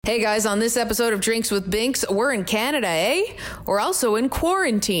Hey guys, on this episode of Drinks with Binks, we're in Canada, eh? We're also in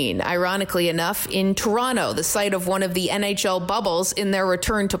quarantine, ironically enough, in Toronto, the site of one of the NHL bubbles in their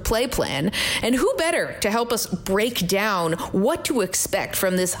return to play plan. And who better to help us break down what to expect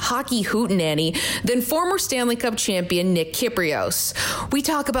from this hockey hootenanny than former Stanley Cup champion Nick Kypreos. We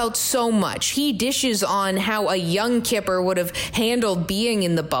talk about so much. He dishes on how a young Kipper would have handled being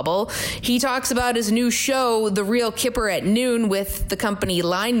in the bubble. He talks about his new show, The Real Kipper at Noon, with the company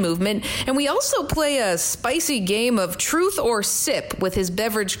Line Movement, and we also play a spicy game of truth or sip with his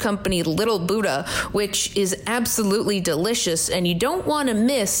beverage company Little Buddha, which is absolutely delicious, and you don't want to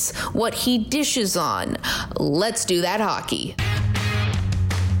miss what he dishes on. Let's do that hockey.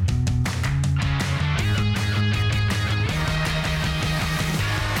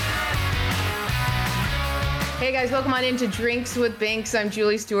 Hey guys, welcome on into Drinks with Binks. I'm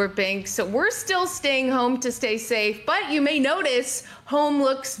Julie Stewart Binks. We're still staying home to stay safe, but you may notice home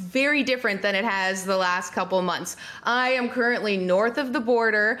looks very different than it has the last couple months. I am currently north of the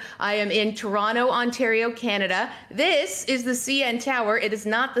border. I am in Toronto, Ontario, Canada. This is the CN Tower. It is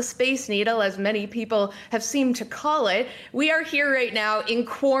not the Space Needle, as many people have seemed to call it. We are here right now in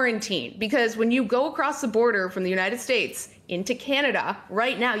quarantine because when you go across the border from the United States into Canada,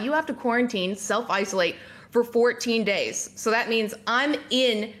 right now you have to quarantine, self-isolate for 14 days. So that means I'm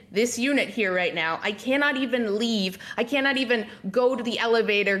in this unit here right now. I cannot even leave. I cannot even go to the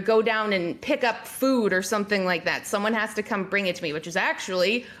elevator, go down and pick up food or something like that. Someone has to come bring it to me, which is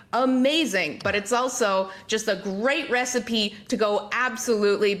actually amazing, but it's also just a great recipe to go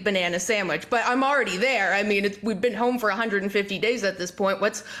absolutely banana sandwich. But I'm already there. I mean, we've been home for 150 days at this point.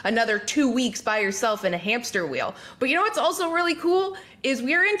 What's another 2 weeks by yourself in a hamster wheel? But you know what's also really cool is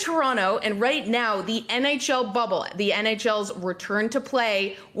we're in Toronto, and right now the NHL bubble, the NHL's return to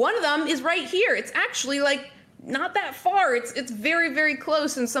play, one of them is right here. It's actually like not that far. It's very, very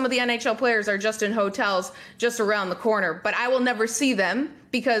close, and some of the NHL players are just in hotels just around the corner. But I will never see them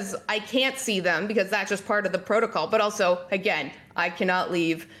because I can't see them because that's just part of the protocol. But also, again, I cannot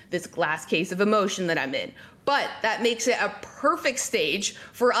leave this glass case of emotion that I'm in. But that makes it a perfect stage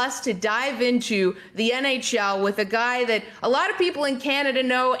for us to dive into the NHL with a guy that a lot of people in Canada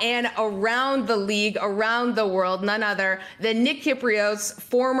know and around the league, around the world, none other than Nick Kypreos,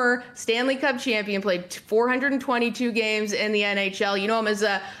 former Stanley Cup champion, played 422 games in the NHL. You know him as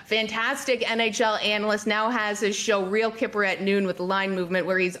a fantastic NHL analyst, now has his show Real Kipper at Noon with the Line Movement,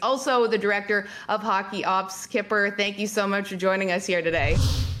 where he's also the director of hockey ops. Kipper, thank you so much for joining us here today.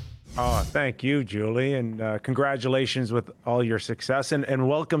 Oh, thank you, Julie, and congratulations with all your success, and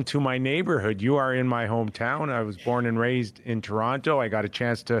welcome to my neighborhood. You are in my hometown. I was born and raised in Toronto. I got a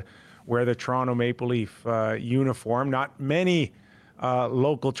chance to wear the Toronto Maple Leaf uniform. Not many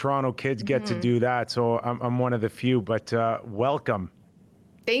local Toronto kids get to do that, so I'm one of the few, but welcome.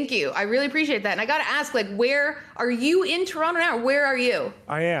 Thank you. I really appreciate that. And I got to ask, where are you in Toronto now? Or where are you?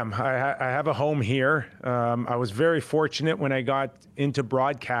 I am. I have a home here. I was very fortunate when I got into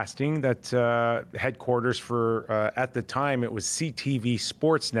broadcasting that headquarters for, at the time, it was CTV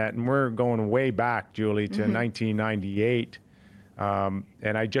Sportsnet. And we're going way back, Julie, to 1998. And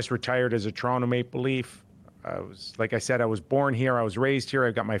I just retired as a Toronto Maple Leaf. Like I said, I was born here. I was raised here.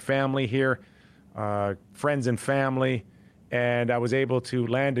 I've got my family here, friends and family. And I was able to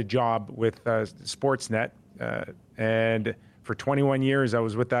land a job with Sportsnet. And for 21 years, I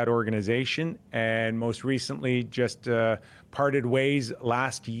was with that organization. And most recently, just parted ways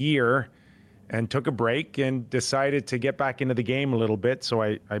last year and took a break and decided to get back into the game a little bit. So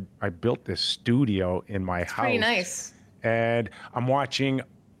I built this studio in my house. Pretty nice. And I'm watching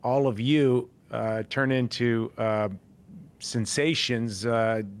all of you turn into sensations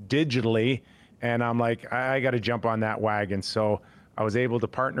digitally. And I'm like, I got to jump on that wagon. So I was able to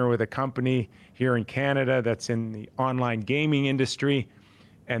partner with a company here in Canada that's in the online gaming industry.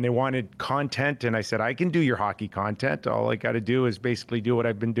 And they wanted content. And I said, I can do your hockey content. All I got to do is basically do what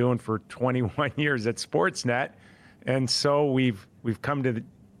I've been doing for 21 years at Sportsnet. And so we've come to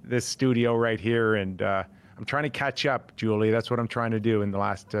this studio right here. And I'm trying to catch up, Julie. That's what I'm trying to do in the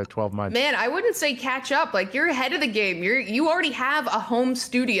last 12 months. Man, I wouldn't say catch up. You're ahead of the game. You already have a home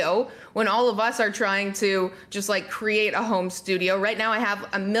studio when all of us are trying to just create a home studio. Right now I have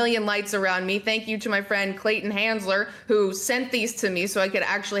a million lights around me. Thank you to my friend Clayton Hansler who sent these to me so I could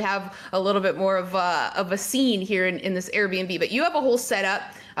actually have a little bit more of a scene here in this Airbnb. But you have a whole setup.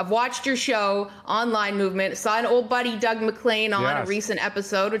 I've watched your show, Online Movement, saw an old buddy, Doug MacLean, on a recent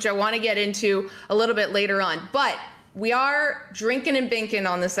episode, which I want to get into a little bit later on. But we are drinking and binking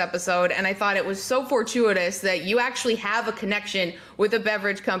on this episode, and I thought it was so fortuitous that you actually have a connection with a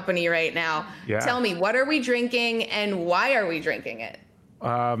beverage company right now. Yeah. Tell me, what are we drinking and why are we drinking it?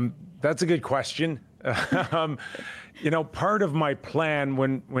 That's a good question. um, part of my plan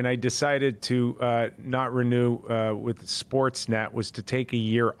when I decided to not renew with Sportsnet was to take a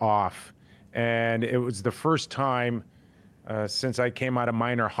year off. And it was the first time since I came out of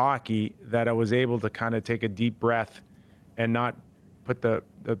minor hockey that I was able to kind of take a deep breath and not put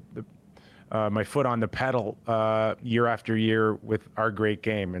my foot on the pedal year after year with our great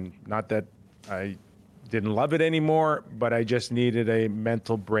game. And not that I didn't love it anymore, but I just needed a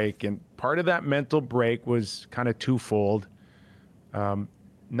mental break. And part of that mental break was kind of twofold.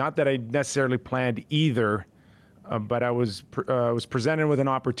 Not that I necessarily planned either, but I was presented with an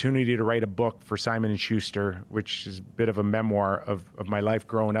opportunity to write a book for Simon & Schuster, which is a bit of a memoir of my life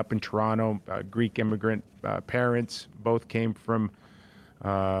growing up in Toronto. Greek immigrant parents, both came from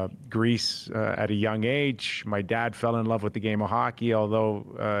Greece at a young age. My dad fell in love with the game of hockey, although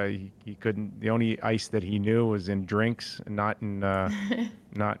he couldn't. The only ice that he knew was in drinks, not in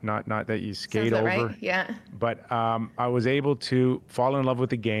not that you skate over. Right? Yeah. But I was able to fall in love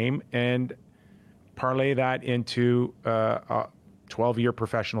with the game and parlay that into a 12-year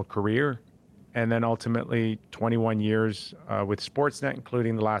professional career, and then ultimately 21 years with Sportsnet,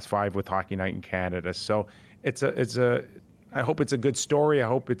 including the last 5 with Hockey Night in Canada. So I hope it's a good story. I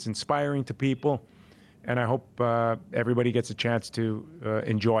hope it's inspiring to people, and I hope everybody gets a chance to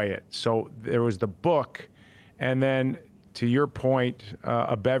enjoy it. So there was the book, and then to your point,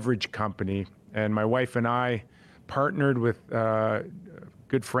 a beverage company, and my wife and I partnered with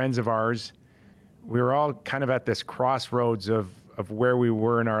good friends of ours. We were all kind of at this crossroads of where we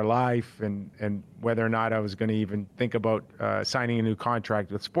were in our life and whether or not I was going to even think about signing a new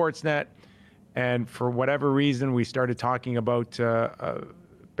contract with Sportsnet. And for whatever reason, we started talking about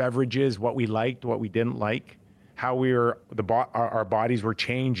beverages, what we liked, what we didn't like, how our bodies were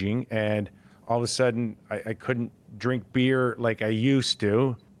changing. And all of a sudden, I couldn't drink beer like I used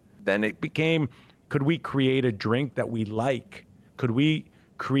to. Then it became, could we create a drink that we like? Could we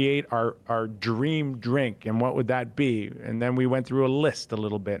create our dream drink? And what would that be? And then we went through a list a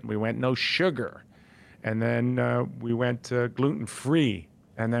little bit. We went no sugar. And then we went gluten-free.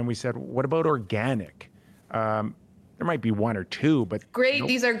 And then we said, what about organic? There might be one or two, but great. Nope.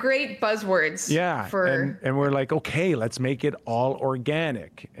 These are great buzzwords. Yeah. And we're like, okay, let's make it all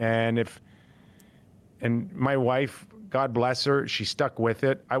organic. And my wife, God bless her, she stuck with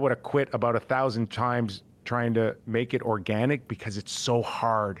it. I would have quit about 1,000 times trying to make it organic because it's so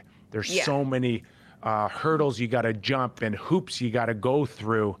hard. There's so many hurdles you got to jump and hoops you got to go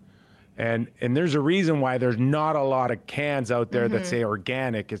through. And there's a reason why there's not a lot of cans out there that say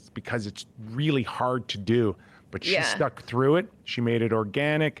organic. It's because it's really hard to do. But she stuck through it. She made it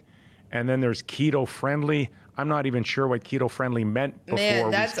organic. And then there's keto friendly. I'm not even sure what keto friendly meant before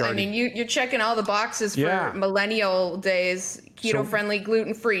we started. I mean, you're checking all the boxes for millennial days. Keto friendly,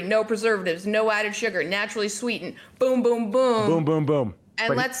 gluten free, no preservatives, no added sugar, naturally sweetened. Boom, boom, boom. Boom, boom, boom.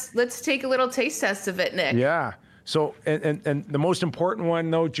 And let's take a little taste test of it, Nick. Yeah. So, and the most important one,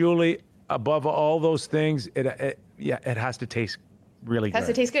 though, Julie, above all those things, it has to taste really good. Has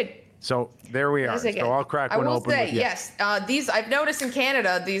to taste good. So there we are. So I'll crack one open. I will say, yes, these I've noticed in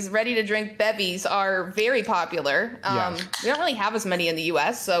Canada, these ready-to-drink bevies are very popular. We don't really have as many in the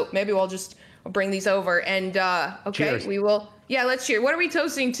U.S., so maybe we'll bring these over. And cheers. We will. Yeah, let's cheer. What are we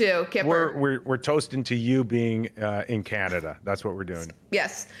toasting to, Kipper? We're toasting to you being in Canada. That's what we're doing.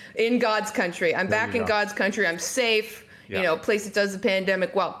 Yes, in God's country. I'm back in God's country. I'm safe. Yeah. Place that does the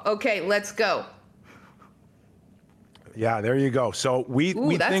pandemic well. Okay, let's go. Yeah, there you go. So we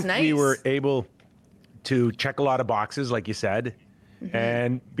think nice. We were able to check a lot of boxes, like you said,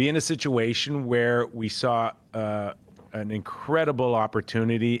 and be in a situation where we saw an incredible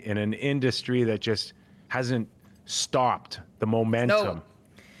opportunity in an industry that just hasn't stopped the momentum. No.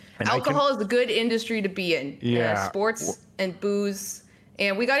 And alcohol is a good industry to be in. Yeah. Sports and booze.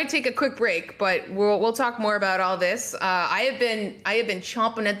 And we got to take a quick break, but we'll talk more about all this. I have been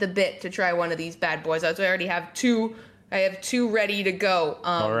chomping at the bit to try one of these bad boys. I already have two. I have two ready to go.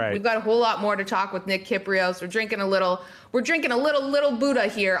 All right. We've got a whole lot more to talk with Nick Kypreos. We're drinking a little Buddha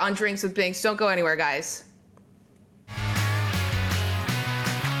here on Drinks with Binks. Don't go anywhere, guys.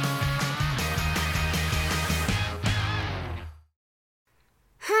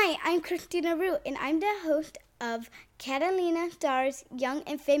 Hi, I'm Christina Rue, and I'm the host of Catalina Stars Young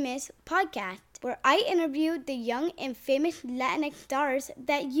and Famous podcast, where I interview the young and famous Latinx stars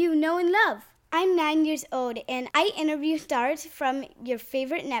that you know and love. I'm 9 years old, and I interview stars from your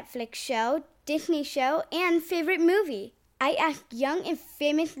favorite Netflix show, Disney show, and favorite movie. I ask young and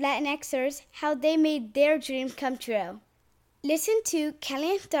famous Latinxers how they made their dreams come true. Listen to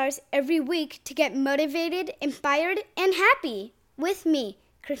Catalina Stars every week to get motivated, inspired, and happy. with me,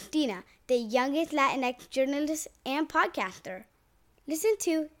 Christina, the youngest Latinx journalist and podcaster. Listen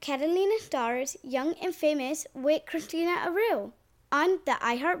to Catalina Stars Young and Famous with Christina Abreu on the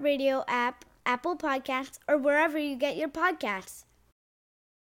iHeartRadio app, Apple Podcasts, or wherever you get your podcasts.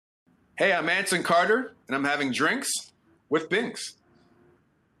 Hey, I'm Anson Carter, and I'm having drinks with Binks.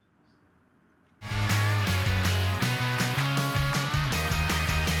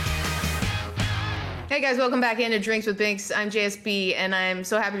 Hey guys, welcome back into Drinks with Binks. I'm JSB, and I'm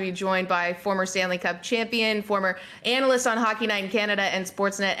so happy to be joined by former Stanley Cup champion, former analyst on Hockey Night in Canada and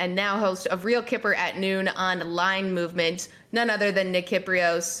Sportsnet, and now host of Real Kipper at Noon on Line Movement, none other than Nick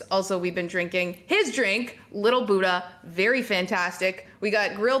Kypreos. Also, we've been drinking his drink, Little Buddha, very fantastic. We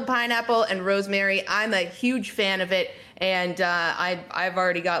got grilled pineapple and rosemary. I'm a huge fan of it, and I've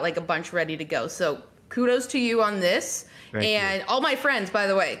already got like a bunch ready to go. So kudos to you on this. Thank you. All my friends, by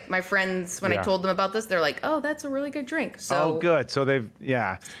the way, when I told them about this, they're like, oh, that's a really good drink. So good. So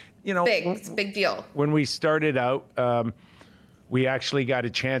it's a big deal. When we started out, we actually got a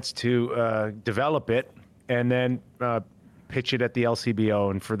chance to develop it and then pitch it at the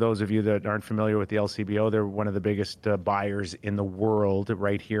LCBO. And for those of you that aren't familiar with the LCBO, they're one of the biggest buyers in the world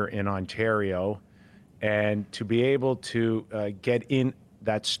right here in Ontario. And to be able to get in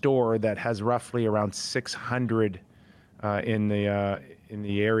that store that has roughly around 600 in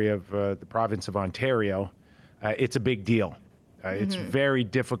the area of the province of Ontario, it's a big deal. It's very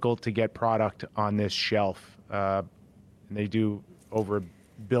difficult to get product on this shelf. And they do over $1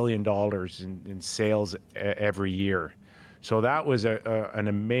 billion in sales every year. So that was an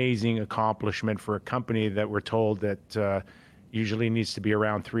amazing accomplishment for a company that we're told that usually needs to be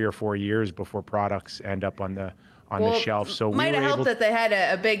around 3 or 4 years before products end up on the shelf. So might have helped that they had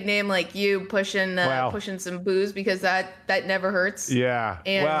a big name like you pushing some booze, because that never hurts. Yeah.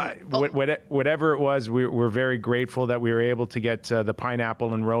 And, whatever it was, we're very grateful that we were able to get the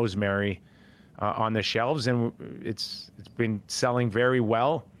pineapple and rosemary on the shelves, and it's been selling very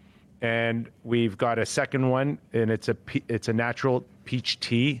well. And we've got a second one, and it's a natural peach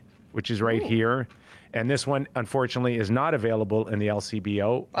tea, which is right here. And this one, unfortunately, is not available in the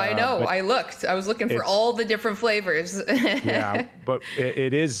LCBO. I know. I looked. I was looking for all the different flavors. Yeah, but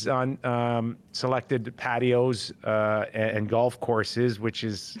it is on selected patios and golf courses, which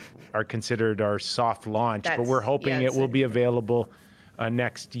are considered our soft launch. But we're hoping it will be available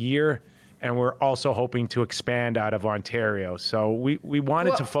next year. And we're also hoping to expand out of Ontario. So we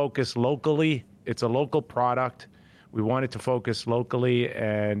wanted to focus locally. It's a local product. We wanted to focus locally,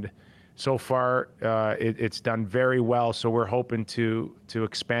 and so far, it's done very well. So we're hoping to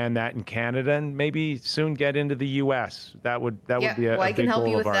expand that in Canada and maybe soon get into the U.S. That would be a big goal of ours. I can help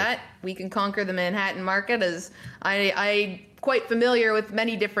you with that. We can conquer the Manhattan market, as I quite familiar with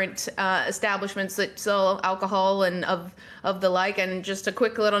many different establishments that sell alcohol and of the like. And just a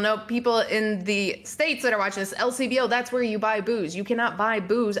quick little note, people in the States that are watching this, LCBO, that's where you buy booze. You cannot buy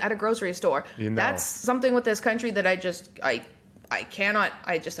booze at a grocery store. That's something with this country that I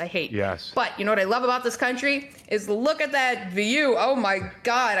hate. Yes. But you know what I love about this country is look at that view. Oh my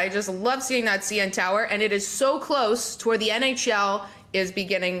God. I just love seeing that CN Tower. And it is so close to where the NHL is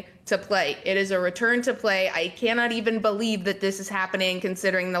beginning to play. It is a return to play. I cannot even believe that this is happening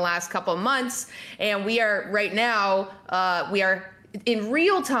considering the last couple months. And we are right now, we are in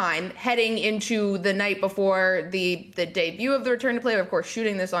real time heading into the night before the debut of the return to play. We're, of course,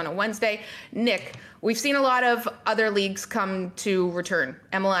 shooting this on a Wednesday. Nick, we've seen a lot of other leagues come to return.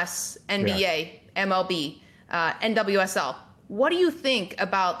 MLS, NBA, MLB, NWSL. What do you think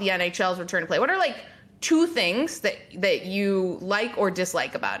about the NHL's return to play? What are like 2 things that you like or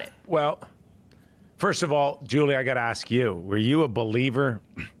dislike about it? Well, first of all, Julie, I got to ask you, were you a believer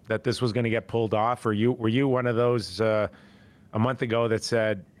that this was going to get pulled off? Or were you one of those a month ago that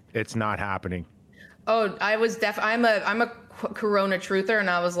said it's not happening? Oh, I was I'm a Corona truther, and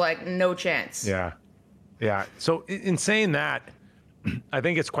I was like, no chance. Yeah. So in saying that, I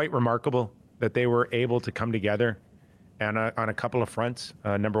think it's quite remarkable that they were able to come together and on a couple of fronts.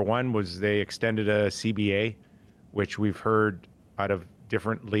 Number one was they extended a CBA, which we've heard out of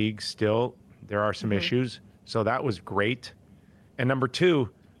different leagues still. There are some issues. So that was great. And number two,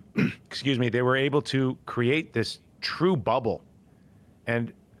 they were able to create this true bubble.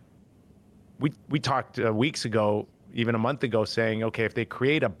 And we talked weeks ago, even a month ago, saying, okay, if they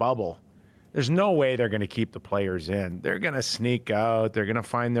create a bubble, there's no way they're going to keep the players in. They're going to sneak out. They're going to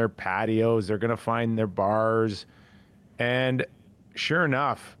find their patios. They're going to find their bars. And sure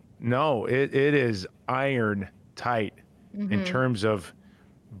enough, no, it is iron tight in terms of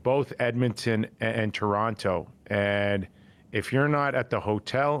both Edmonton and Toronto. And if you're not at the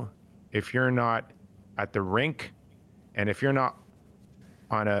hotel, if you're not at the rink, and if you're not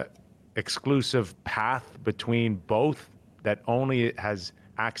on a exclusive path between both that only has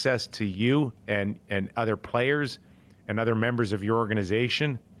access to you and other players and other members of your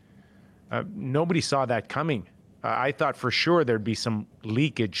organization. Nobody saw that coming. I thought for sure there'd be some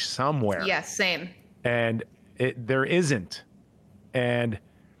leakage somewhere. Yes, same. And there isn't. And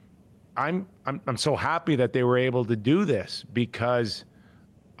I'm so happy that they were able to do this, because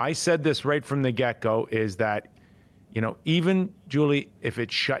I said this right from the get-go, is that, even, Julie, if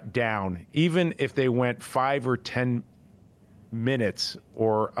it shut down, even if they went 5 or 10 minutes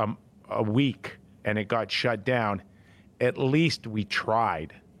or a week and it got shut down, at least we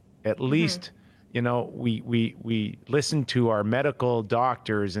tried. At least, we listened to our medical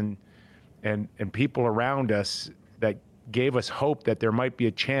doctors and people around us that gave us hope that there might be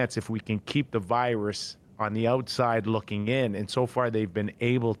a chance if we can keep the virus on the outside looking in. And so far they've been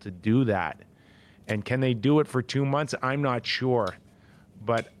able to do that. And can they do it for 2 months? I'm not sure.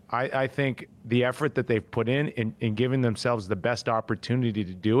 But I think the effort that they've put in giving themselves the best opportunity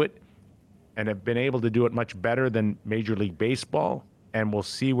to do it, and have been able to do it much better than Major League Baseball. And we'll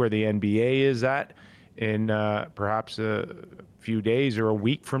see where the NBA is at in perhaps a few days or a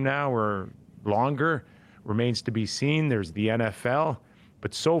week from now or longer. Remains to be seen. There's the NFL.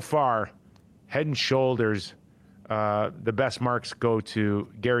 But so far, head and shoulders, the best marks go to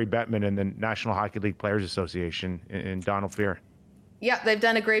Gary Bettman and the National Hockey League Players Association and Donald Fehr. Yeah, they've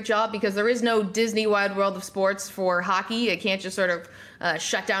done a great job, because there is no Disney wide world of sports for hockey. It can't just sort of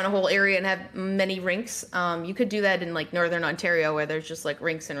shut down a whole area and have many rinks. You could do that in like Northern Ontario, where there's just like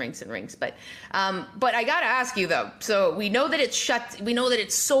rinks and rinks and rinks. But I got to ask you though. So we know that it's shut. We know that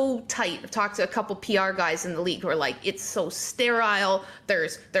it's so tight. I've talked to a couple PR guys in the league who are like, it's so sterile.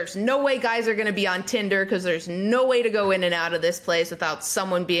 There's no way guys are going to be on Tinder, because there's no way to go in and out of this place without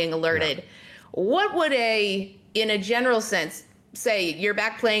someone being alerted. Yeah. What would in a general sense, say you're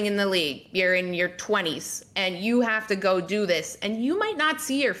back playing in the league, you're in your 20s, and you have to go do this, and you might not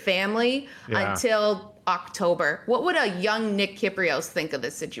see your family until October. What would a young Nick Kypreos think of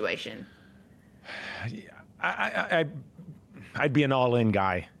this situation? I'd be an all-in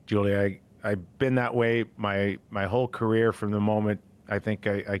guy, Julie. I've been that way my whole career, from the moment I think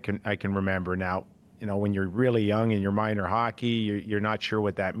I can remember. Now, when you're really young in your minor hockey, you're not sure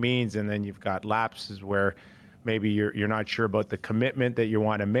what that means, and then you've got lapses where maybe you're not sure about the commitment that you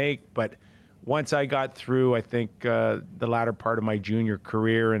want to make. But once I got through, I think the latter part of my junior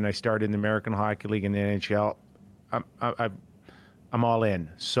career, and I started in the American Hockey League and the NHL, I'm all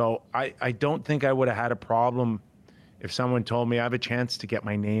in. So I don't think I would have had a problem if someone told me I have a chance to get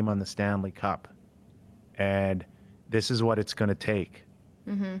my name on the Stanley Cup, and this is what it's going to take.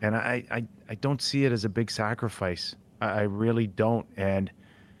 Mm-hmm. And I don't see it as a big sacrifice. I really don't. And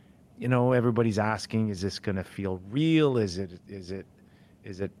everybody's asking, is this going to feel real? Is it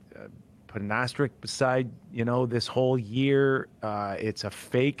put an asterisk beside, this whole year? It's a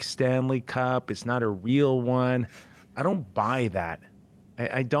fake Stanley Cup. It's not a real one. I don't buy that.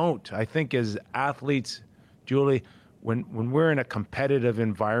 I don't. I think as athletes, Julie, when we're in a competitive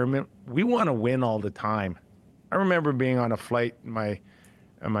environment, we want to win all the time. I remember being on a flight in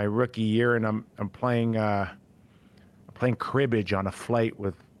my rookie year, and I'm playing cribbage on a flight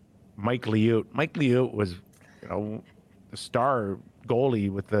with Mike Liut. Mike Liut was, the star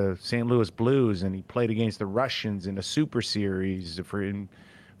goalie with the St. Louis Blues, and he played against the Russians in a Super Series for the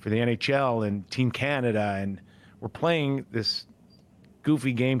NHL and Team Canada. And we're playing this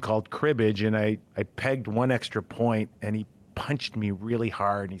goofy game called cribbage, and I pegged one extra point, and he punched me really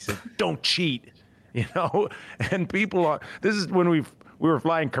hard, and he said, "Don't cheat," And people this is when we were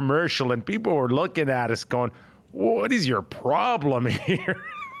flying commercial, and people were looking at us going, "What is your problem here?"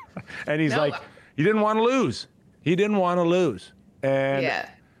 And he's like, he didn't want to lose. He didn't want to lose. And yeah.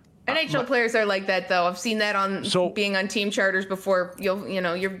 NHL players are like that, though. I've seen that being on team charters before.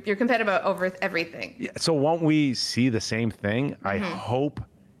 You're competitive over everything. Yeah, so won't we see the same thing? Mm-hmm. I hope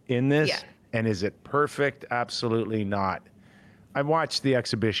in this. Yeah. And is it perfect? Absolutely not. I watched the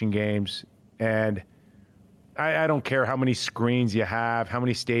exhibition games, and I don't care how many screens you have, how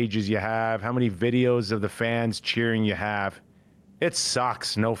many stages you have, how many videos of the fans cheering you have. It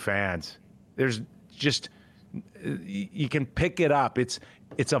sucks. No fans. There's just, you can pick it up. It's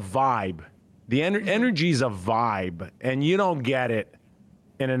a vibe. The energy's a vibe, and you don't get it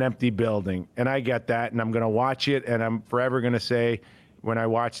in an empty building. And I get that, and I'm going to watch it, and I'm forever going to say, when I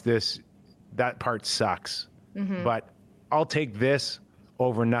watch this, that part sucks. Mm-hmm. But I'll take this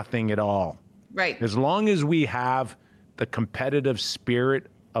over nothing at all. Right. As long as we have the competitive spirit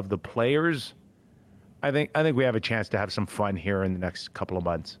of the players, I think we have a chance to have some fun here in the next couple of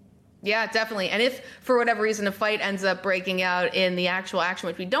months. Yeah, definitely. And if for whatever reason a fight ends up breaking out in the actual action,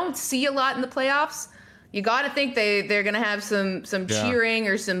 which we don't see a lot in the playoffs, you got to think they're going to have some cheering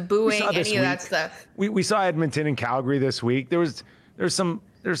or some booing, any of that stuff. We saw Edmonton and Calgary this week. There's some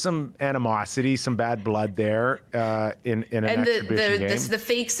animosity, some bad blood there in an exhibition game. The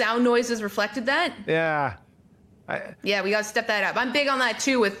fake sound noises reflected that. Yeah. Yeah, we got to step that up. I'm big on that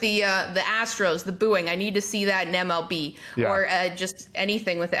too with the Astros, the booing. I need to see that in MLB or just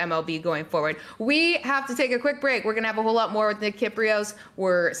anything with the MLB going forward. We have to take a quick break. We're going to have a whole lot more with Nick Kypreos.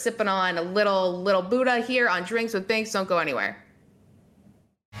 We're sipping on a little Buddha here on Drinks with Binks. Don't go anywhere.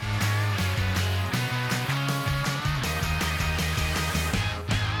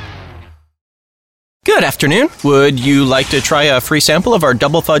 Good afternoon. Would you like to try a free sample of our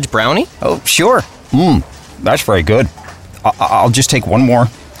double fudge brownie? Oh, sure. That's very good. I'll just take one more,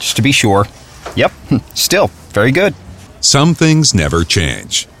 just to be sure. Yep, still very good. Some things never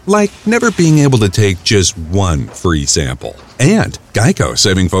change, like never being able to take just one free sample. And Geico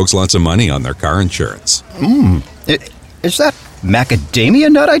saving folks lots of money on their car insurance. Is that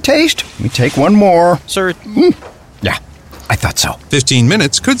macadamia nut I taste? Let me take one more. Sir? Yeah, I thought so. 15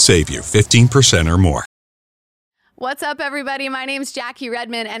 minutes could save you 15% or more. What's up, everybody? My name's Jackie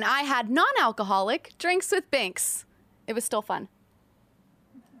Redmond, and I had non-alcoholic Drinks with Binks. It was still fun.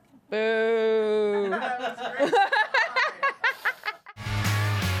 Boo.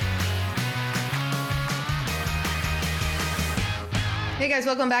 Hey guys,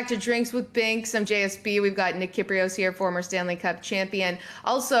 welcome back to Drinks with Binks. I'm JSB. We've got Nick Kypreos here, former Stanley Cup champion.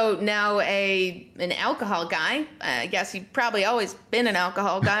 Also now an alcohol guy. I guess you've probably always been an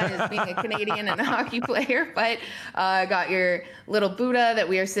alcohol guy as being a Canadian and a hockey player, but got your little Buddha that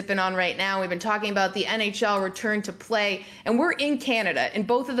we are sipping on right now. We've been talking about the NHL return to play, and we're in Canada, and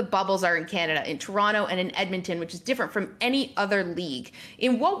both of the bubbles are in Canada, in Toronto and in Edmonton, which is different from any other league.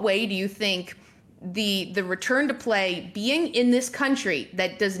 In what way do you think the return to play, being in this country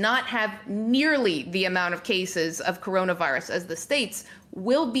that does not have nearly the amount of cases of coronavirus as the States,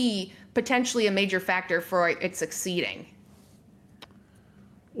 will be potentially a major factor for it succeeding?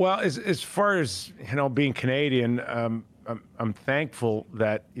 Well, as far as, being Canadian, I'm thankful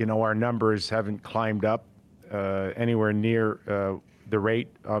that, our numbers haven't climbed up anywhere near the rate,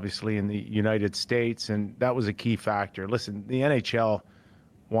 obviously, in the United States. And that was a key factor. Listen, the NHL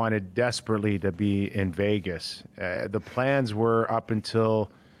wanted desperately to be in Vegas. The plans were up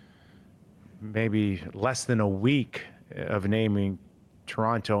until maybe less than a week of naming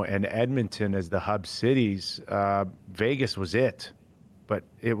Toronto and Edmonton as the hub cities. Vegas was it, but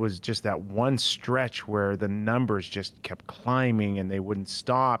it was just that one stretch where the numbers just kept climbing and they wouldn't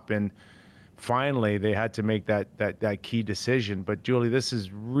stop. And finally, they had to make that key decision. But Julie, this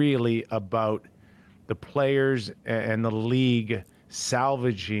is really about the players and the league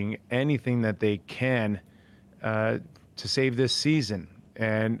salvaging anything that they can to save this season.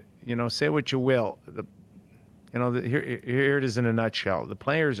 And, say what you will, here it is in a nutshell. The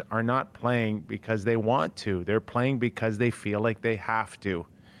players are not playing because they want to. They're playing because they feel like they have to.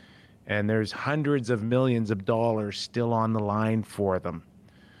 And there's hundreds of millions of dollars still on the line for them.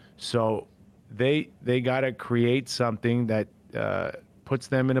 So they got to create something that puts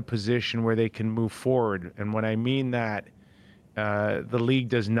them in a position where they can move forward. And when I mean that, the league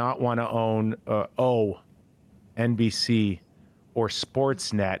does not want to own NBC or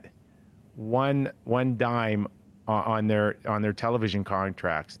Sportsnet one dime on their television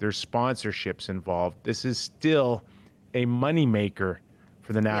contracts. There's sponsorships involved. This is still a moneymaker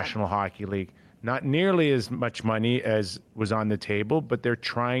for the National Hockey League. Not nearly as much money as was on the table, but they're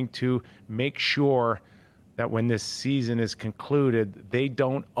trying to make sure that when this season is concluded, they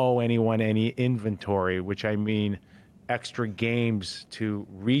don't owe anyone any inventory, which I mean extra games to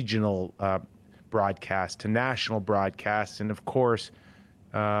regional broadcast, to national broadcasts, and of course,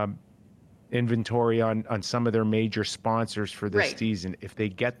 inventory on some of their major sponsors for this season. If they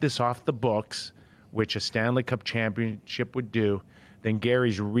get this off the books, which a Stanley Cup championship would do, then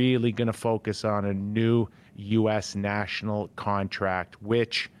Gary's really going to focus on a new U.S. national contract,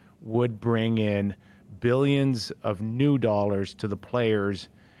 which would bring in billions of new dollars to the players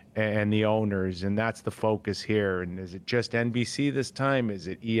and the owners, and that's the focus here. And is it just NBC this time? Is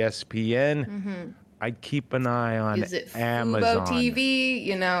it ESPN? Mm-hmm. I'd keep an eye on Is it Amazon. Fubo TV?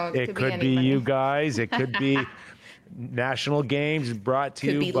 It could be you guys. It could be national games brought to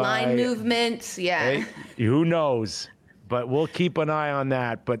you by... Could be line movements, Hey, who knows? But we'll keep an eye on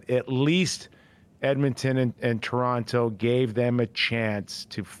that. But at least Edmonton and Toronto gave them a chance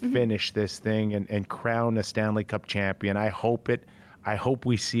to finish this thing and crown a Stanley Cup champion. I hope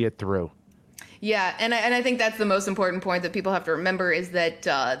we see it through. Yeah, and I think that's the most important point that people have to remember is that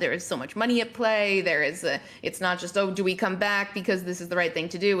there is so much money at play. It's not just, oh, do we come back because this is the right thing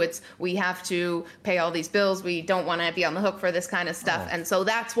to do? It's we have to pay all these bills. We don't want to be on the hook for this kind of stuff. And so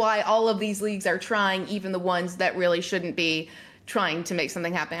that's why all of these leagues are trying, even the ones that really shouldn't be, trying to make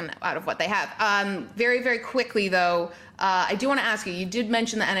something happen out of what they have. Very, very quickly, though, I do want to ask you, you did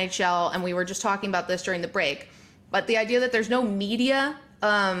mention the NHL, and we were just talking about this during the break, but the idea that there's no media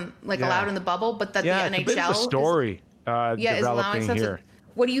allowed in the bubble, but that the NHL it's a bit of a story is allowing developing here.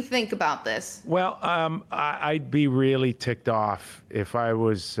 What do you think about this? Well, I'd be really ticked off if I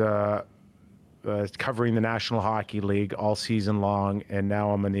was covering the National Hockey League all season long, and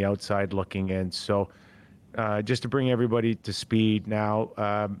now I'm on the outside looking in. So just to bring everybody to speed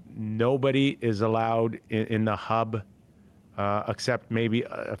now, nobody is allowed in the hub except maybe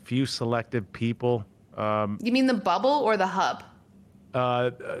a few selective people. You mean the bubble or the hub?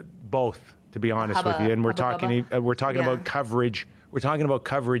 Both, to be honest with you. And we're talking about coverage. We're talking about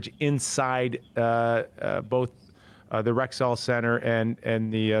coverage inside both the Rexall Center and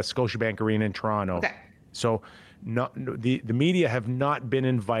the Scotiabank Arena in Toronto. Okay. So the media have not been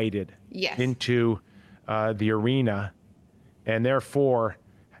invited into the arena, and therefore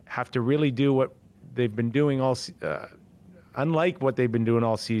have to really do what they've been doing unlike what they've been doing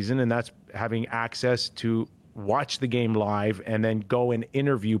all season, and that's having access to watch the game live and then go and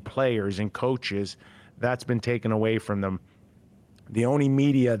interview players and coaches. That's been taken away from them. The only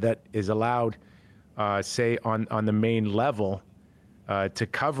media that is allowed, say on the main level, to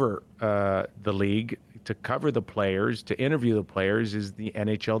cover the league, to cover the players, to interview the players, is the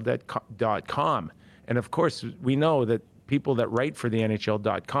NHL.com. And of course, we know that people that write for the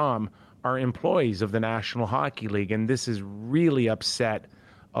NHL.com are employees of the National Hockey League, and this has really upset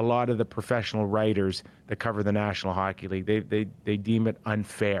a lot of the professional writers that cover the National Hockey League. They deem it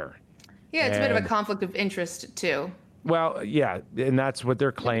unfair. Yeah, it's a bit of a conflict of interest too. Well, yeah, and that's what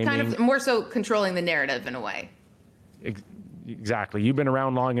they're claiming. Kind of more so controlling the narrative in a way. Exactly. You've been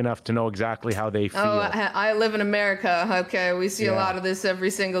around long enough to know exactly how they feel. Oh, I live in America. Okay, we see a lot of this every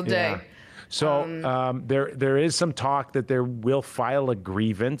single day. Yeah. So there is some talk that they will file a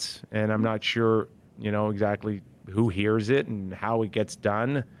grievance, and I'm not sure, exactly who hears it and how it gets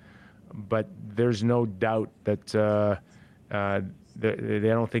done, but there's no doubt that they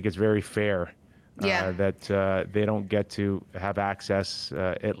don't think it's very fair that they don't get to have access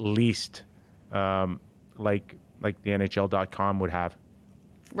at least like the NHL.com would have.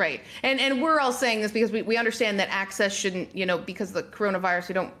 Right. And we're all saying this because we understand that access shouldn't, because of the coronavirus,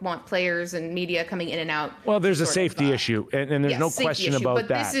 we don't want players and media coming in and out. Well, there's a safety issue, and there's no question about that.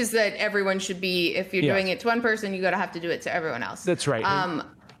 But this is that everyone should be, if you're doing it to one person, you got to have to do it to everyone else. That's right.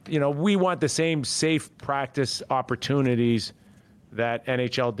 We want the same safe practice opportunities that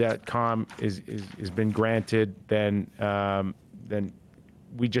NHL.com is been granted, then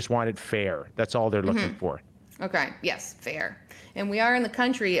we just want it fair. That's all they're looking for. Okay. Yes, fair. And we are in the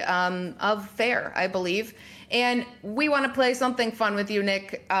country of fair, I believe. And we want to play something fun with you,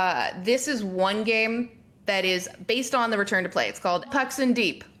 Nick. This is one game that is based on the return to play. It's called Pucks in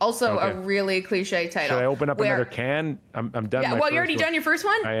Deep. Also a really cliche title. Should I open up another can? I'm done. Yeah, you already done your first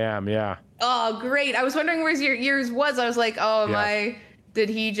one? I am, yeah. Oh, great. I was wondering where yours was. I was like, did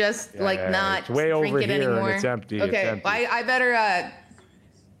he just not it's way drink over it here anymore? And it's empty. Okay, it's empty. I better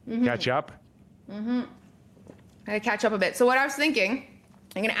catch up. I catch up a bit. So what I was thinking,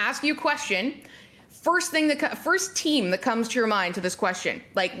 I'm going to ask you a question. First team that comes to your mind to this question,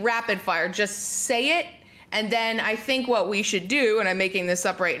 like rapid fire, just say it. And then I think what we should do, and I'm making this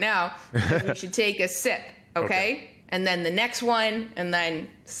up right now, is we should take a sip, okay? And then the next one, and then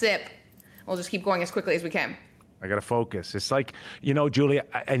sip. We'll just keep going as quickly as we can. I got to focus. It's like, Julie,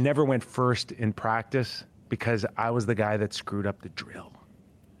 I never went first in practice because I was the guy that screwed up the drill.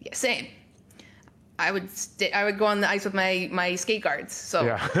 Yeah, same. I would go on the ice with my skate guards. So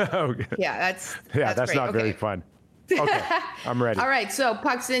okay. that's great. Not very fun. Okay, I'm ready. All right, so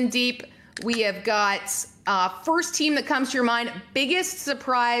Pucks in Deep. We have got first team that comes to your mind. Biggest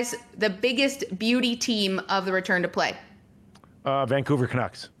surprise, the biggest beauty team of the return to play. Vancouver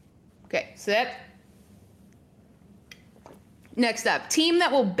Canucks. Okay, sip. Next up, team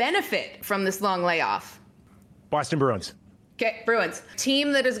that will benefit from this long layoff. Boston Bruins. Okay, Bruins.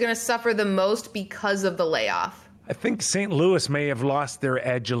 Team that is going to suffer the most because of the layoff. I think St. Louis may have lost their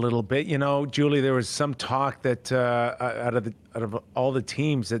edge a little bit. Julie, there was some talk that out of all the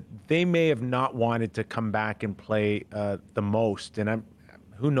teams that they may have not wanted to come back and play the most. And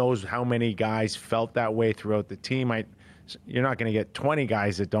who knows how many guys felt that way throughout the team. You're not going to get 20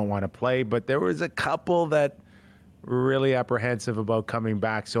 guys that don't want to play, but there was a couple that really apprehensive about coming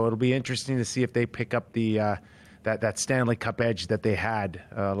back. So it'll be interesting to see if they pick up the that Stanley Cup edge that they had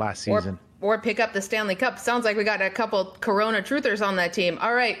last season. Or pick up the Stanley Cup. Sounds like we got a couple Corona truthers on that team.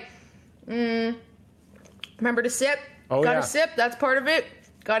 All right. Remember to sip. Gotta sip. That's part of it.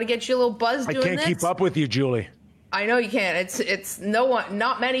 Got to get you a little buzz doing this. I can't keep up with you, Julie. I know you can. It's no one.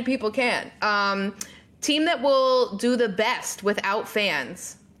 Not many people can. Team that will do the best without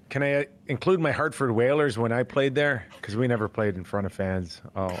fans. Can I include my Hartford Whalers when I played there? Because we never played in front of fans.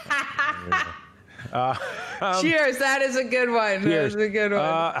 Oh. Cheers. That is a good one. Cheers. That is a good one.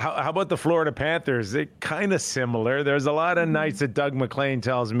 How about the Florida Panthers? They're kind of similar. There's a lot of nights that Doug MacLean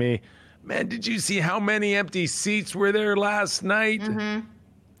tells me, man, did you see how many empty seats were there last night? Mm-hmm.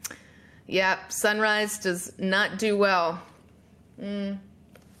 Yeah, Sunrise does not do well.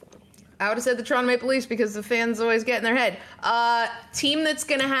 I would have said the Toronto Maple Leafs because the fans always get in their head. Team that's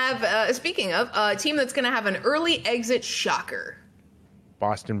going to have, speaking of, team that's going to have an early exit shocker.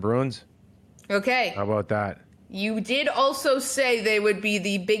 Boston Bruins. Okay. How about that? You did also say they would be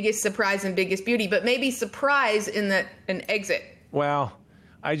the biggest surprise and biggest beauty, but maybe surprise in that an exit. Well,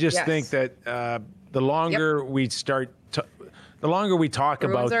 I just think that the longer we start the longer we talk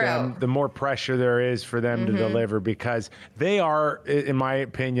about them, the more pressure there is for them to deliver, because they are, in my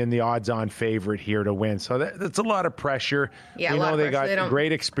opinion, the odds-on favorite here to win. So that's a lot of pressure. Yeah, we know they got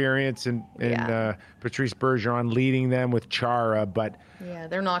great experience in Patrice Bergeron leading them with Chara, but yeah,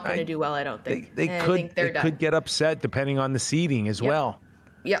 they're not going to do well, I don't think. They could get upset depending on the seeding as well.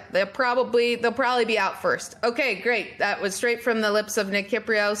 Yeah, they'll probably be out first. Okay, great. That was straight from the lips of Nick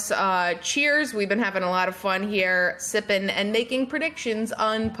Kypreos. Cheers. We've been having a lot of fun here, sipping and making predictions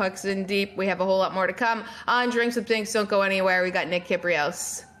on Pucks in Deep. We have a whole lot more to come on Drinks with Binks. Don't go anywhere. We got Nick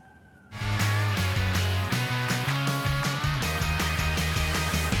Kypreos.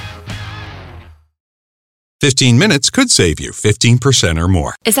 "15 minutes could save you 15% or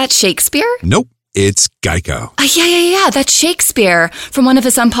more." Is that Shakespeare? Nope, it's Geico. Yeah, that's Shakespeare from one of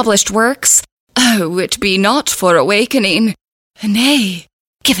his unpublished works. Oh, it be not for awakening. Nay,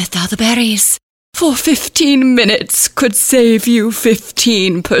 giveth thou the berries. For 15 minutes could save you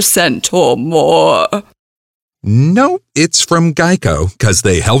 15% or more. No, it's from Geico, because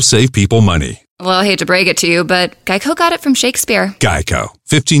they help save people money. Well, I hate to break it to you, but Geico got it from Shakespeare. Geico.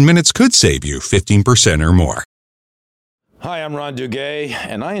 15 minutes could save you 15% or more. Hi, I'm Ron Duguay,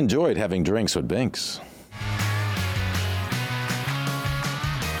 and I enjoyed having drinks with Binks.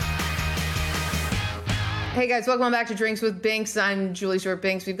 Hey guys, welcome back to Drinks with Binks. I'm Julie Stewart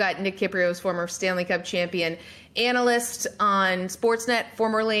Binks. We've got Nick Kypreos, former Stanley Cup champion, analyst on Sportsnet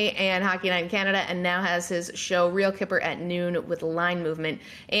formerly and Hockey Night in Canada, and now has his show Real Kipper at noon with Line Movement.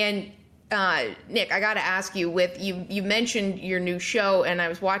 And Nick, I got to ask you, you mentioned your new show, and I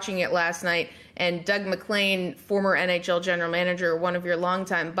was watching it last night, and Doug MacLean, former NHL general manager, one of your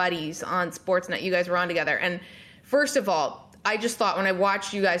longtime buddies on Sportsnet, you guys were on together. And first of all, I just thought when I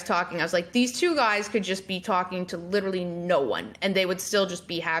watched you guys talking, I was like, these two guys could just be talking to literally no one, and they would still just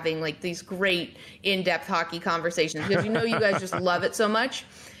be having like these great in-depth hockey conversations, because you guys just love it so much.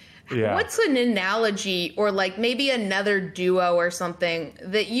 Yeah. What's an analogy or like maybe another duo or something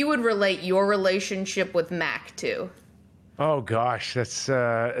that you would relate your relationship with Mac to? Oh gosh, that's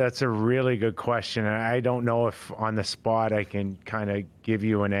a really good question. I don't know if on the spot I can kind of give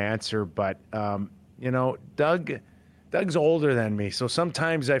you an answer, but Doug's older than me, so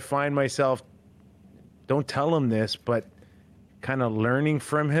sometimes I find myself, don't tell him this, but kind of learning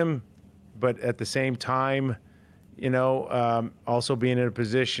from him, but at the same time, also being in a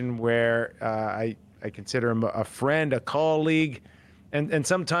position where I consider him a friend, a colleague, and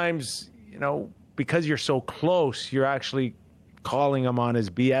sometimes, because you're so close, you're actually calling him on his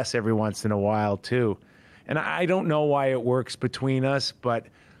BS every once in a while too. And I don't know why it works between us, but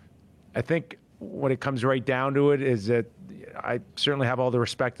I think when it comes right down to it is that I certainly have all the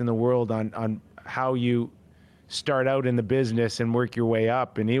respect in the world on how you start out in the business and work your way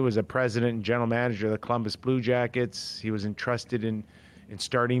up. And he was a president and general manager of the Columbus Blue Jackets. He was entrusted in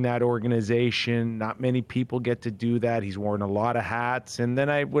starting that organization. Not many people get to do that. He's worn a lot of hats. And then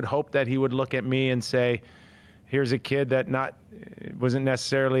I would hope that he would look at me and say, here's a kid that wasn't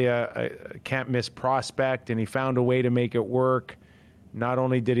necessarily a can't miss prospect, and he found a way to make it work. Not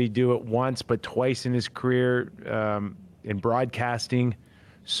only did he do it once, but twice in his career in broadcasting.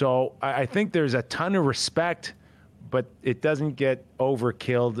 So I think there's a ton of respect, but it doesn't get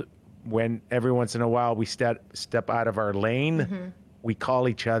overkilled when every once in a while we step out of our lane. Mm-hmm. We call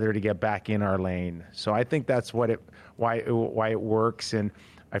each other to get back in our lane. So I think that's why it works. And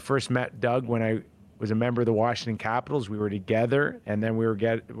I first met Doug when I was a member of the Washington Capitals. We were together, and then we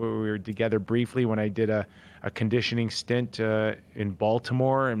were together briefly when I did a conditioning stint in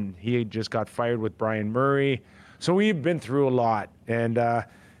Baltimore, and he had just got fired with Brian Murray. So we've been through a lot, and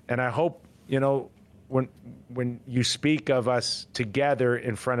I hope, when you speak of us together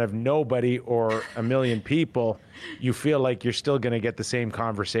in front of nobody or a million people, you feel like you're still going to get the same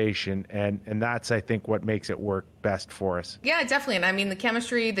conversation. And that's, I think, what makes it work best for us. Yeah, definitely. And I mean, the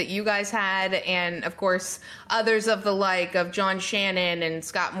chemistry that you guys had, and of course, others of the like of John Shannon and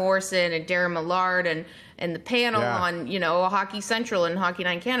Scott Morrison and Darren Millard and the panel on, Hockey Central and Hockey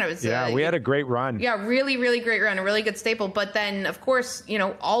Night in Canada. We had a great run. Yeah, really, really great run, a really good staple. But then, of course,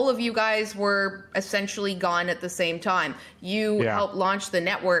 all of you guys were essentially gone at the same time. You helped launch the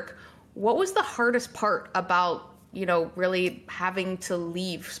network. What was the hardest part about, really having to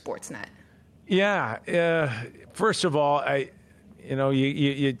leave Sportsnet? Yeah. First of all,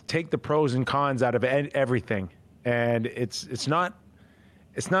 you take the pros and cons out of everything. And it's not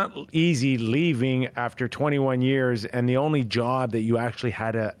easy leaving after 21 years and the only job that you actually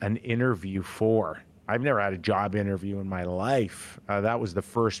had an interview for. I've never had a job interview in my life. That was the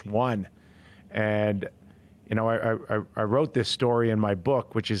first one. And, I wrote this story in my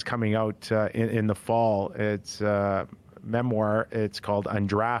book, which is coming out in the fall. It's a memoir. It's called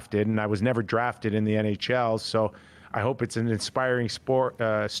Undrafted, and I was never drafted in the NHL. So I hope it's an inspiring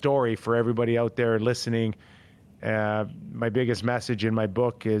story for everybody out there listening. My biggest message in my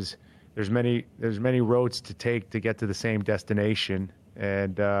book is there's many roads to take to get to the same destination,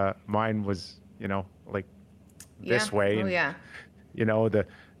 and mine was this way. Oh, yeah.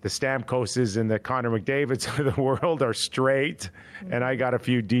 The Stamkoses and the Connor McDavids of the world are straight, and I got a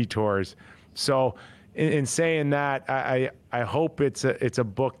few detours. So in saying that, I hope it's a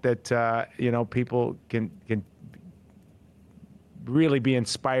book that people can really be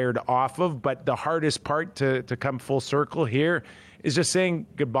inspired off of. But the hardest part to come full circle here is just saying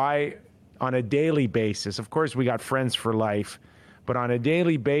goodbye on a daily basis. Of course, we got friends for life, but on a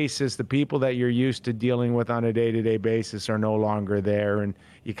daily basis, the people that you're used to dealing with on a day-to-day basis are no longer there, and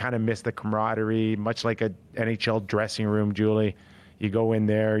you kind of miss the camaraderie, much like a NHL dressing room, Julie. You go in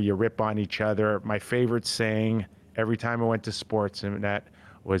there, you rip on each other. My favorite saying every time I went to Sportsnet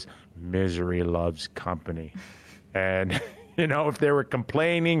was, "Misery loves company." And if they were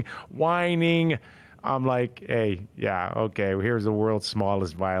complaining, whining, I'm like, hey, yeah, okay, well, here's the world's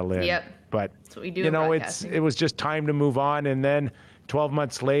smallest violin. Yep. But, that's what we do in broadcasting. It was just time to move on. And then 12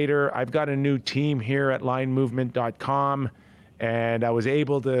 months later, I've got a new team here at linemovement.com. And I was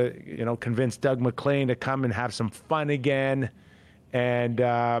able to, convince Doug McLean to come and have some fun again. And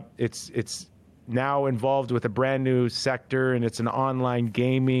it's now involved with a brand new sector, and it's an online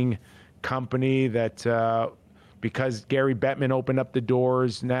gaming company that because Gary Bettman opened up the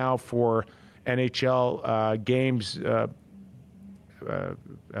doors now for NHL games,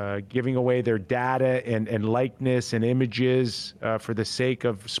 giving away their data and likeness and images for the sake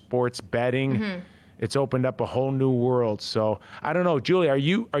of sports betting. Mm-hmm. It's opened up a whole new world. So I don't know, Julie, are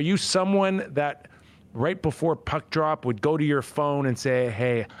you someone that right before puck drop would go to your phone and say,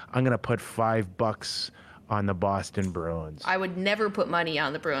 hey, I'm going to put $5 on the Boston Bruins? I would never put money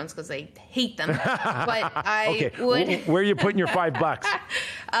on the Bruins because I hate them. But I would. Where are you putting your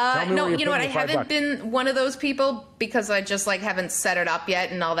 $5? No, you know what? I haven't been one of those people because I just haven't set it up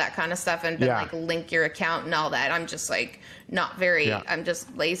yet and all that kind of stuff, and been link your account and all that. I'm just not very. I'm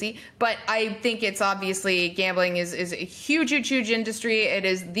just lazy. But I think it's obviously gambling is a huge industry. It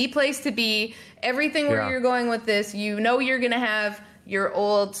is the place to be. Everything where you're going with this, you're going to have your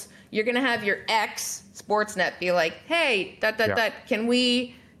old. You're going to have your ex Sportsnet be like, hey, can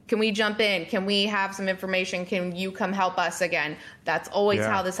we jump in? Can we have some information? Can you come help us again? That's always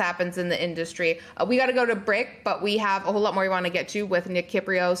how this happens in the industry. We got to go to break, but we have a whole lot more we want to get to with Nick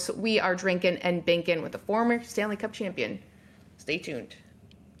Kypreos. We are drinking and binking with a former Stanley Cup champion. Stay tuned.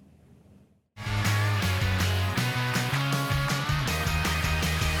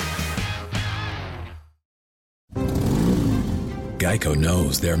 Geico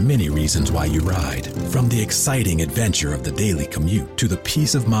knows there are many reasons why you ride. From the exciting adventure of the daily commute to the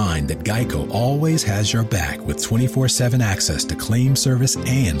peace of mind that Geico always has your back with 24/7 access to claim service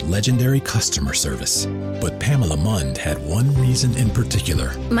and legendary customer service. But Pamela Mund had one reason in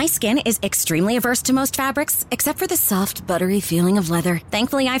particular. My skin is extremely averse to most fabrics, except for the soft, buttery feeling of leather.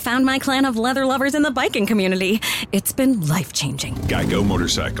 Thankfully, I found my clan of leather lovers in the biking community. It's been life-changing. Geico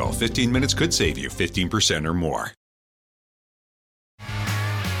Motorcycle. 15 minutes could save you 15% or more.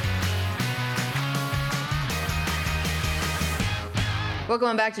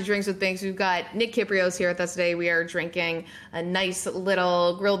 Welcome back to Drinks with Binks. We've got Nick Kypreos here with us today. We are drinking a nice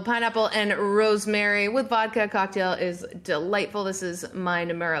little grilled pineapple and rosemary with vodka cocktail. Is delightful. This is my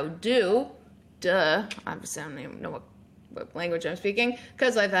numero deux. I don't even know what language I'm speaking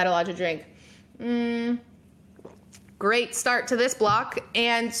because I've had a lot to drink. Great start to this block.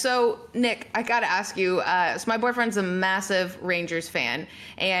 And so, Nick, I got to ask you, so my boyfriend's a massive Rangers fan,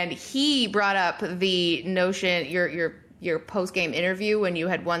 and he brought up the notion, your post-game interview when you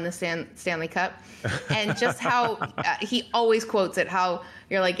had won the Stanley Cup, and just how he always quotes it, how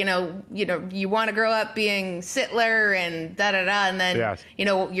you're like, you want to grow up being Sittler and da-da-da, and then, yes.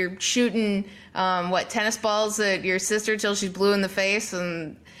 You're shooting, tennis balls at your sister till she's blue in the face,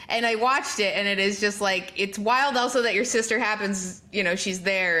 and I watched it, and it is just like, it's wild also that your sister happens, she's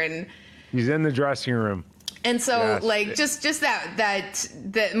there. And he's in the dressing room. And so, yes. just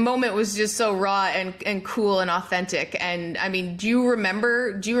that moment was just so raw and cool and authentic. And, I mean, do you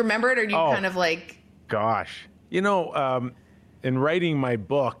remember it, or do you kind of like... Gosh. In writing my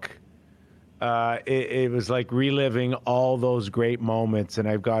book, it was like reliving all those great moments, and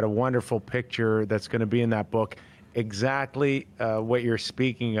I've got a wonderful picture that's going to be in that book. Exactly what you're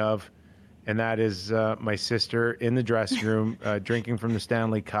speaking of, and that is my sister in the dressing room drinking from the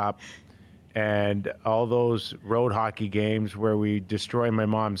Stanley Cup, and all those road hockey games where we destroy my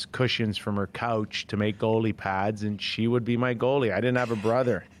mom's cushions from her couch to make goalie pads, and she would be my goalie. I didn't have a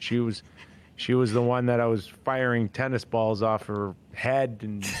brother. She was the one that I was firing tennis balls off her head,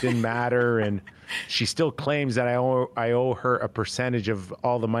 and it didn't matter. And she still claims that I owe her a percentage of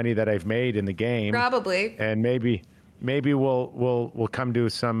all the money that I've made in the game. Probably. And maybe we'll come to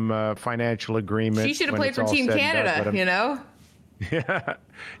some financial agreement. She should have played for Team Canada,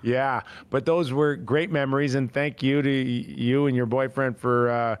 Yeah. But those were great memories, and thank you to you and your boyfriend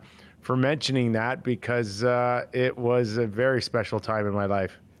for mentioning that, because it was a very special time in my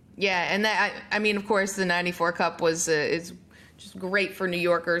life. Yeah, and I mean, of course, the '94 Cup is just great for New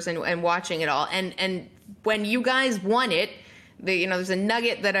Yorkers and watching it all. And when you guys won it, there's a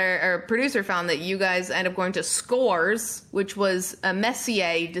nugget that our producer found that you guys end up going to Scores, which was a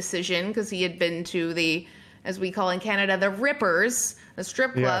Messier decision because he had been to the, as we call in Canada, the Rippers, a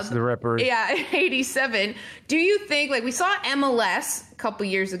strip club. Yes, the Rippers. Yeah, in '87. Do you think, we saw MLS a couple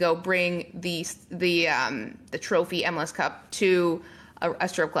years ago bring the trophy MLS Cup to a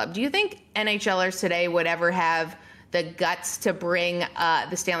strip club. Do you think NHLers today would ever have the guts to bring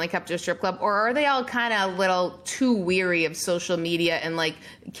the Stanley Cup to a strip club, or are they all kind of a little too weary of social media and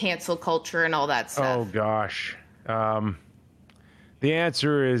cancel culture and all that stuff? Oh gosh, the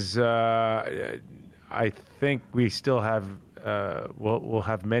answer is I think we still have we'll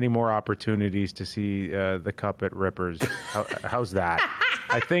have many more opportunities to see the Cup at Rippers. How's that?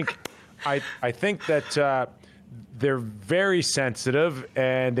 I think that. They're very sensitive,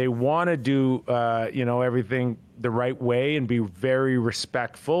 and they want to do, everything the right way and be very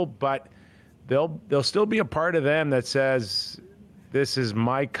respectful. But there'll still be a part of them that says, "This is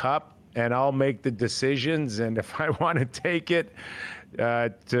my cup, and I'll make the decisions. And if I want to take it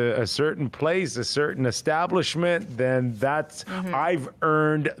to a certain place, a certain establishment, then that's I've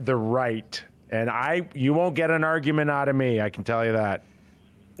earned the right, and you won't get an argument out of me. I can tell you that."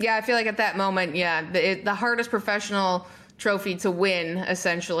 Yeah, I feel like at that moment, the hardest professional trophy to win,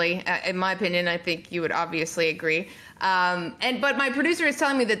 essentially. In my opinion, I think you would obviously agree. But my producer is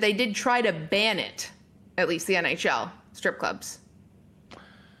telling me that they did try to ban it, at least the NHL strip clubs.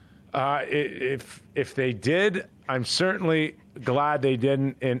 If they did, I'm certainly glad they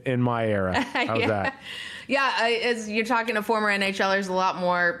didn't in my era. How's that? Yeah, as you're talking to former NHLers, a lot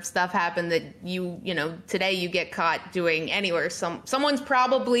more stuff happened that today you get caught doing anywhere. Someone's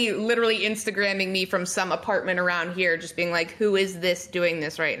probably literally Instagramming me from some apartment around here, just being like, "Who is this doing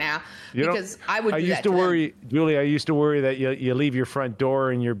this right now?" Because I would. I used to worry, Julie. I used to worry that you leave your front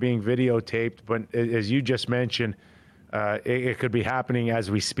door and you're being videotaped. But as you just mentioned, it could be happening as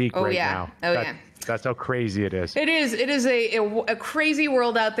we speak now. That's how crazy it is. It is. It is a crazy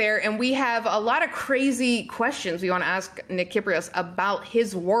world out there, and we have a lot of crazy questions we want to ask Nick Kypreos about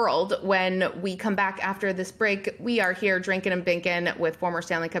his world when we come back after this break. We are here drinking and binking with former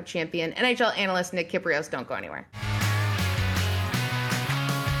Stanley Cup champion, NHL analyst Nick Kypreos. Don't go anywhere.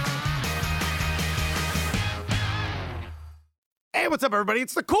 Hey, what's up, everybody?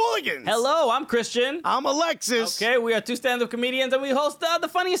 It's the Cooligans. Hello, I'm Christian. I'm Alexis. Okay, we are two stand-up comedians, and we host the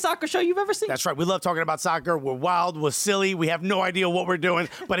funniest soccer show you've ever seen. That's right. We love talking about soccer. We're wild. We're silly. We have no idea what we're doing,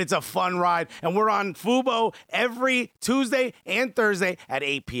 but it's a fun ride. And we're on Fubo every Tuesday and Thursday at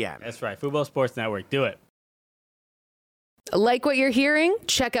 8 p.m. That's right. Fubo Sports Network. Do it. Like what you're hearing?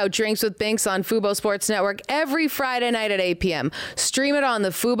 Check out Drinks with Binks on Fubo Sports Network every Friday night at 8 p.m. Stream it on the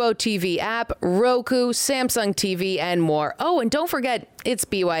Fubo TV app, Roku, Samsung TV, and more. Oh, and don't forget, it's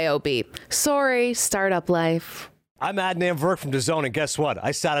BYOB. Sorry, startup life. I'm Adnan Virk from DAZN, and guess what?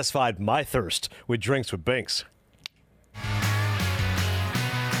 I satisfied my thirst with Drinks with Binks.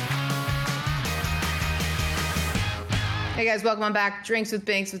 Hey guys, welcome on back. Drinks with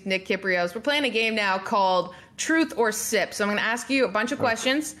Binks with Nick Kypreos. We're playing a game now called Truth or Sip. So I'm going to ask you a bunch of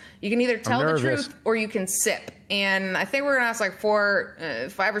questions. You can either tell the truth or you can sip. And I think we're going to ask like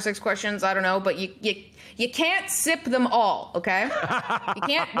 5 or 6 questions. I don't know, but you can't sip them all, okay? You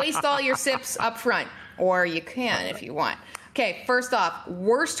can't waste all your sips up front, or you can if you want. Okay, first off,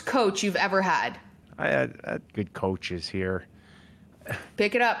 worst coach you've ever had? I had good coaches here.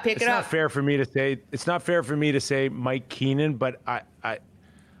 Pick it up. It's not fair for me to say Mike Keenan, but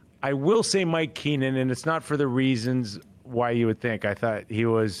I will say Mike Keenan, and it's not for the reasons why you would think. I thought he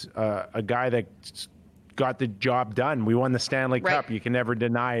was a guy that got the job done. We won the Stanley Cup. You can never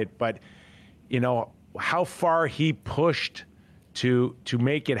deny it. But, you know, how far he pushed to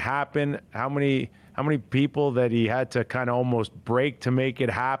make it happen, how many people that he had to kind of almost break to make it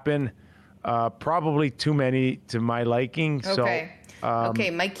happen, probably too many to my liking. Okay. Okay,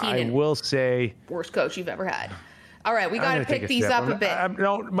 Mike Keenan. I will say worst coach you've ever had. All right, we got to pick these up a bit.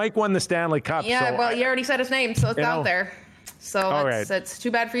 No, Mike won the Stanley Cup. Yeah, so well, you already said his name, so it's out there. So it's too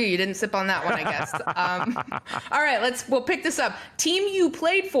bad for you. You didn't sip on that one, I guess. All right, we'll pick this up. Team you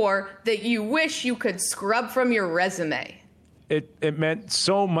played for that you wish you could scrub from your resume. It meant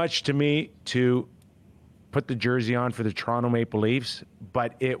so much to me to put the jersey on for the Toronto Maple Leafs,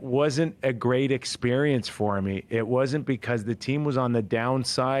 but it wasn't a great experience for me. It wasn't because the team was on the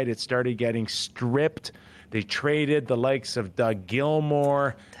downside. It started getting stripped. They traded the likes of Doug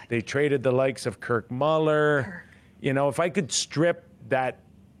Gilmour. They traded the likes of Kirk Muller. You know, if I could strip that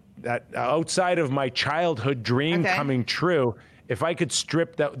outside of my childhood dream coming true, if I could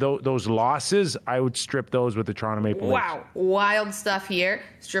strip those losses, I would strip those with the Toronto Maple Leafs. Wow. Wild stuff here.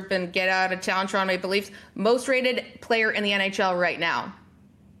 Strip and get out of town, Toronto Maple Leafs. Most rated player in the NHL right now?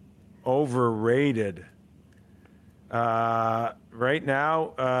 Overrated. Right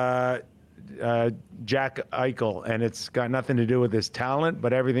now, Jack Eichel. And it's got nothing to do with his talent,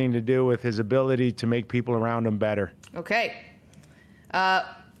 but everything to do with his ability to make people around him better. Okay.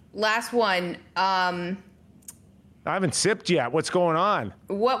 Last one. I haven't sipped yet. What's going on?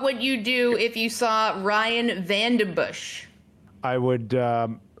 What would you do if you saw Ryan Vandenbush? I would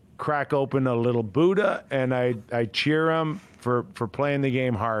crack open a little Buddha, and I'd cheer him for playing the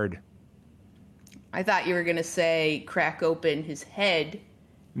game hard. I thought you were going to say crack open his head.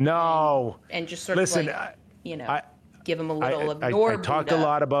 No. And just sort of give him a little of your I talked Buddha. a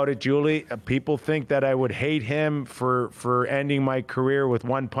lot about it, Julie. People think that I would hate him for ending my career with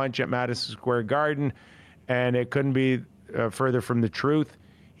one punch at Madison Square Garden. And it couldn't be further from the truth.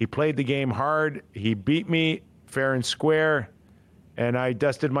 He played the game hard. He beat me fair and square. And I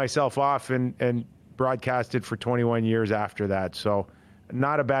dusted myself off and broadcasted for 21 years after that. So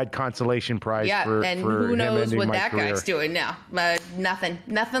not a bad consolation prize for and for who him knows ending what my that career. guy's doing now.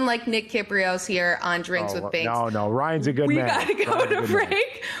 Nothing like Nick Kypreos here on Drinks with Binks. No, Ryan's a good man. We gotta go to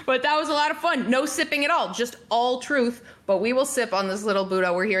break, but that was a lot of fun. No sipping at all, just all truth. But we will sip on this little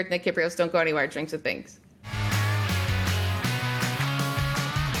Buddha. We're here at Nick Kypreos. Don't go anywhere. Drinks with Binks.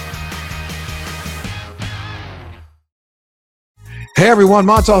 Hey everyone,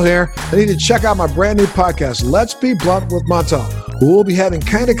 Montel here. I need to check out my brand new podcast, Let's Be Blunt with Montel. We'll be having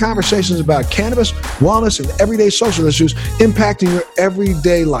candid conversations about cannabis, wellness, and everyday social issues impacting your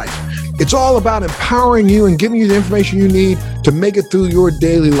everyday life. It's all about empowering you and giving you the information you need to make it through your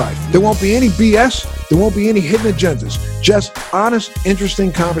daily life. There won't be any BS. There won't be any hidden agendas. Just honest,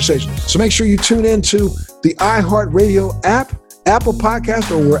 interesting conversations. So make sure you tune in to the iHeartRadio app, Apple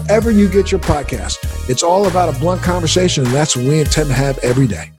Podcast, or wherever you get your podcast. It's all about a blunt conversation, and that's what we intend to have every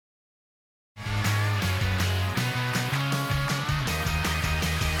day.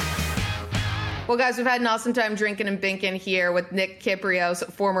 Well, guys, we've had an awesome time drinking and binking here with Nick Kypreos,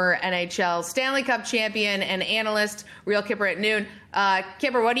 former NHL Stanley Cup champion and analyst. Real Kipper at noon.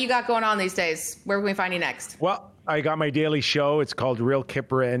 Kipper, what do you got going on these days? Where can we find you next? Well, I got my daily show. It's called Real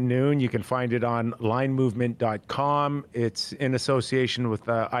Kipper at Noon. You can find it on linemovement.com. It's in association with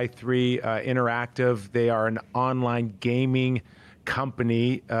i3 Interactive. They are an online gaming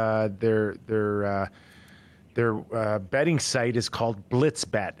company. Their betting site is called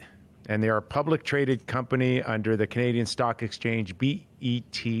BlitzBet, and they are a public traded company under the Canadian Stock Exchange,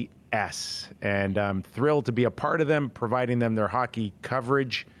 BETS. And I'm thrilled to be a part of them, providing them their hockey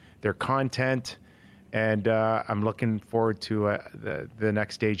coverage, their content, And I'm looking forward to the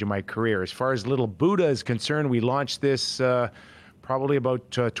next stage of my career. As far as Little Buddha is concerned, we launched this probably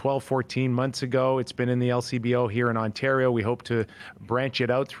about 12, 14 months ago. It's been in the LCBO here in Ontario. We hope to branch it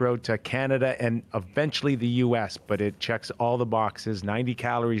out throughout Canada and eventually the U.S., but it checks all the boxes. 90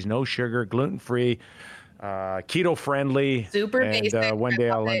 calories, no sugar, gluten-free, keto-friendly. Super basic. And one day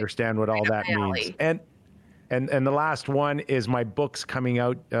I'll understand what all that means. And the last one is my book's coming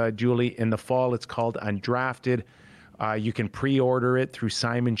out, Julie, in the fall. It's called Undrafted. You can pre-order it through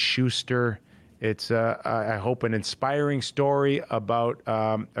Simon Schuster. It's, I hope, an inspiring story about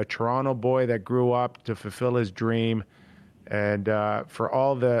a Toronto boy that grew up to fulfill his dream. And for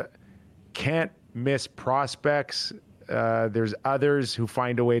all the can't-miss prospects, there's others who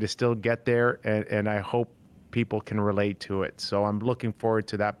find a way to still get there, and I hope people can relate to it. So I'm looking forward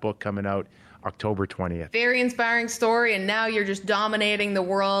to that book coming out October 20th. Very inspiring story, and now you're just dominating the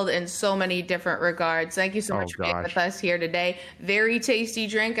world in so many different regards. Thank you so much for being with us here today. Very tasty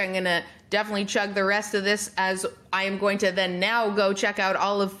drink. I'm going to definitely chug the rest of this, as I am going to then now go check out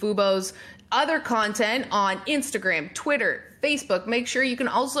all of Fubo's other content on Instagram, Twitter, Facebook. Make sure you can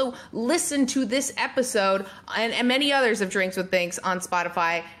also listen to this episode and many others of Drinks with Binks on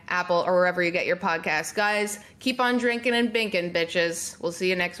Spotify, Apple, or wherever you get your podcasts. Guys, keep on drinking and binking, bitches. We'll see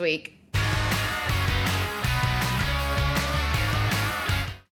you next week.